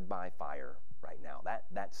tested by fire right now.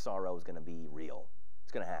 That sorrow is going to be real.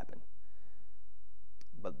 It's going to happen.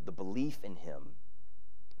 But the belief in him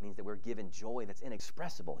means that we're given joy that's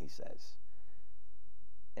inexpressible, he says.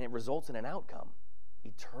 And it results in an outcome,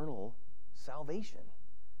 eternal salvation.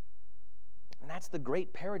 And that's the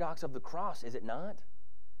great paradox of the cross, is it not?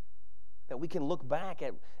 That we can look back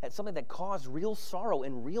at something that caused real sorrow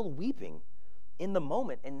and real weeping in the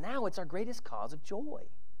moment, and now it's our greatest cause of joy.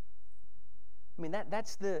 I mean,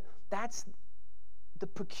 that's the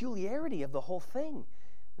peculiarity of the whole thing,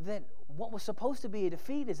 that what was supposed to be a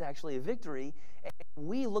defeat is actually a victory, and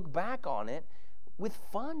we look back on it with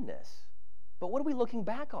fondness. But what are we looking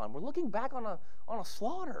back on? We're looking back on a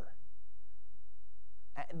slaughter.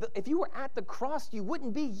 If you were at the cross, you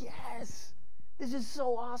wouldn't be, yes, this is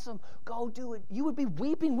so awesome, go do it. You would be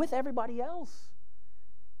weeping with everybody else.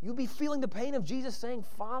 You'd be feeling the pain of Jesus saying,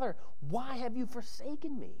 Father, why have you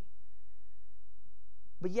forsaken me?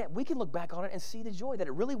 But yet we can look back on it and see the joy, that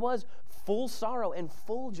it really was full sorrow and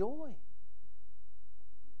full joy.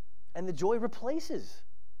 And the joy replaces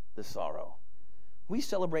the sorrow. We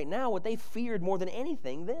celebrate now what they feared more than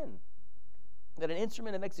anything then, that an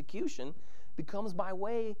instrument of execution becomes by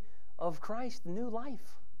way of Christ new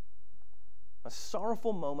life. A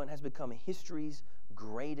sorrowful moment has become history's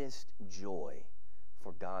greatest joy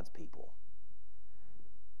for God's people.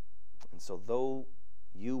 And so though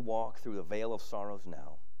you walk through the vale of sorrows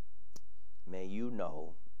now, may you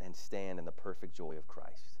know and stand in the perfect joy of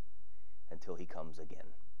Christ until he comes again.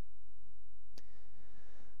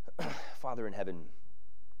 Father in heaven,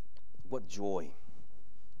 what joy.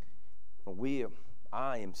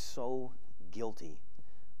 I am so guilty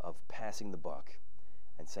of passing the buck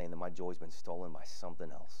and saying that my joy's been stolen by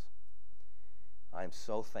something else. I am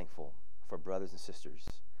so thankful for brothers and sisters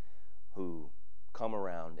who come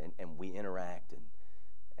around and we interact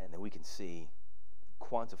and then we can see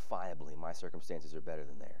quantifiably my circumstances are better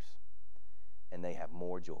than theirs. And they have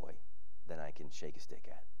more joy than I can shake a stick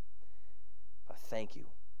at. But thank you.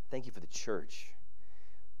 Thank you for the church.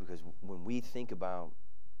 Because when we think about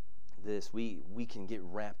this, we can get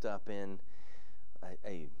wrapped up in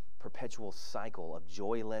a perpetual cycle of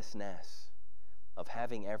joylessness, of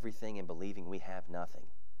having everything and believing we have nothing.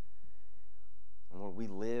 And when we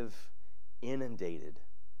live inundated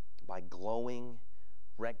by glowing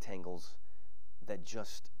rectangles that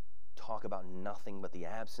just talk about nothing but the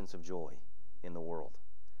absence of joy in the world.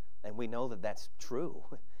 And we know that that's true.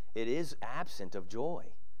 It is absent of joy.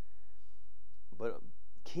 But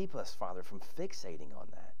keep us, Father, from fixating on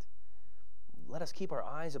that. Let us keep our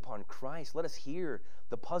eyes upon Christ. Let us hear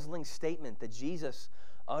the puzzling statement that Jesus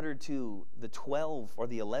uttered to the 12 or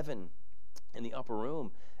the 11 in the upper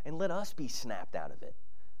room, and let us be snapped out of it.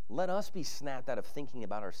 Let us be snapped out of thinking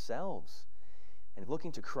about ourselves and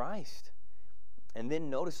looking to Christ, and then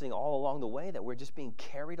noticing all along the way that we're just being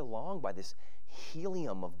carried along by this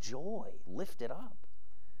helium of joy lifted up.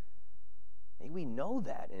 May we know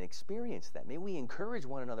that and experience that. May we encourage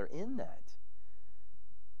one another in that.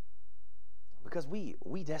 Because we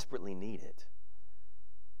desperately need it.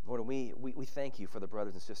 Lord, we thank you for the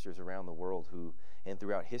brothers and sisters around the world who, and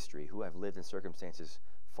throughout history, who have lived in circumstances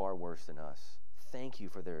far worse than us. Thank you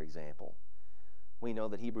for their example. We know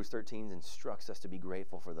that Hebrews 13 instructs us to be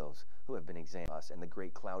grateful for those who have been examined us and the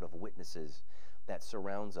great cloud of witnesses that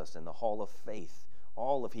surrounds us in the hall of faith,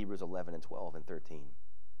 all of Hebrews 11 and 12 and 13.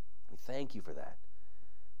 We thank you for that.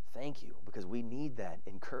 Thank you, because we need that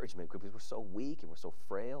encouragement, because we're so weak and we're so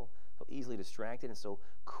frail, so easily distracted and so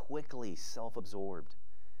quickly self-absorbed.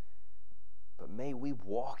 But may we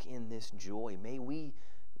walk in this joy. May we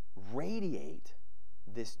radiate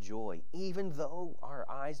this joy, even though our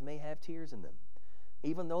eyes may have tears in them.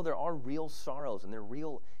 Even though there are real sorrows and there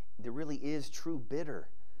really is true bitter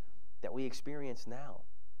that we experience now.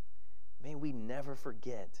 May we never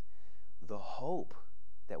forget the hope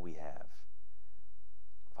that we have.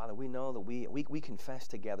 Father, we know that we confess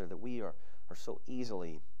together that we are so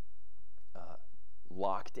easily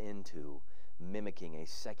locked into mimicking a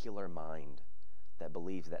secular mind that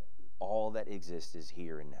believes that all that exists is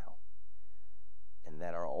here and now, and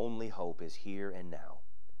that our only hope is here and now,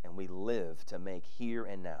 and we live to make here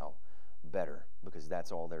and now better, because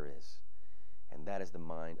that's all there is. And that is the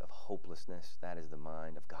mind of hopelessness. That is the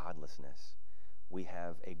mind of godlessness. We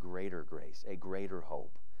have a greater grace, a greater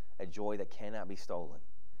hope, a joy that cannot be stolen.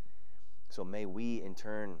 So may we, in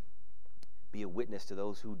turn, be a witness to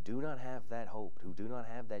those who do not have that hope, who do not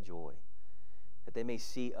have that joy, that they may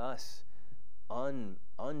see us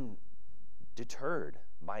undeterred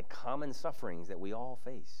by common sufferings that we all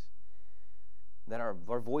face, that our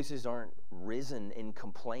voices aren't risen in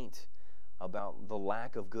complaint about the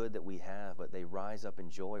lack of good that we have, but they rise up in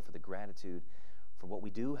joy for the gratitude for what we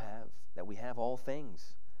do have, that we have all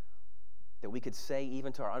things, that we could say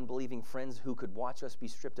even to our unbelieving friends who could watch us be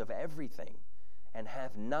stripped of everything and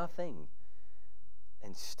have nothing,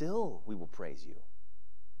 and still we will praise you,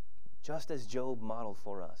 just as Job modeled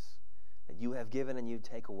for us, that you have given and you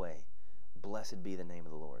take away. Blessed be the name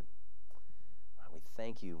of the Lord. We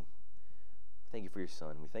thank you. Thank you for your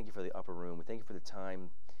Son. We thank you for the upper room. We thank you for the time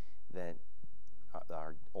that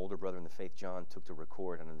our older brother in the faith, John, took to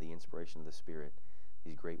record under the inspiration of the Spirit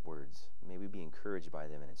these great words. May we be encouraged by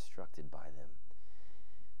them and instructed by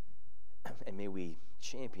them. And may we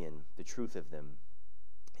champion the truth of them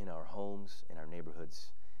in our homes, in our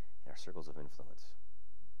neighborhoods, in our circles of influence.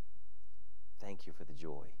 Thank you for the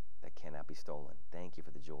joy that cannot be stolen. Thank you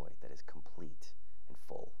for the joy that is complete and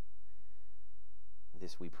full.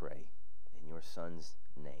 This we pray in your Son's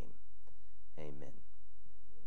name.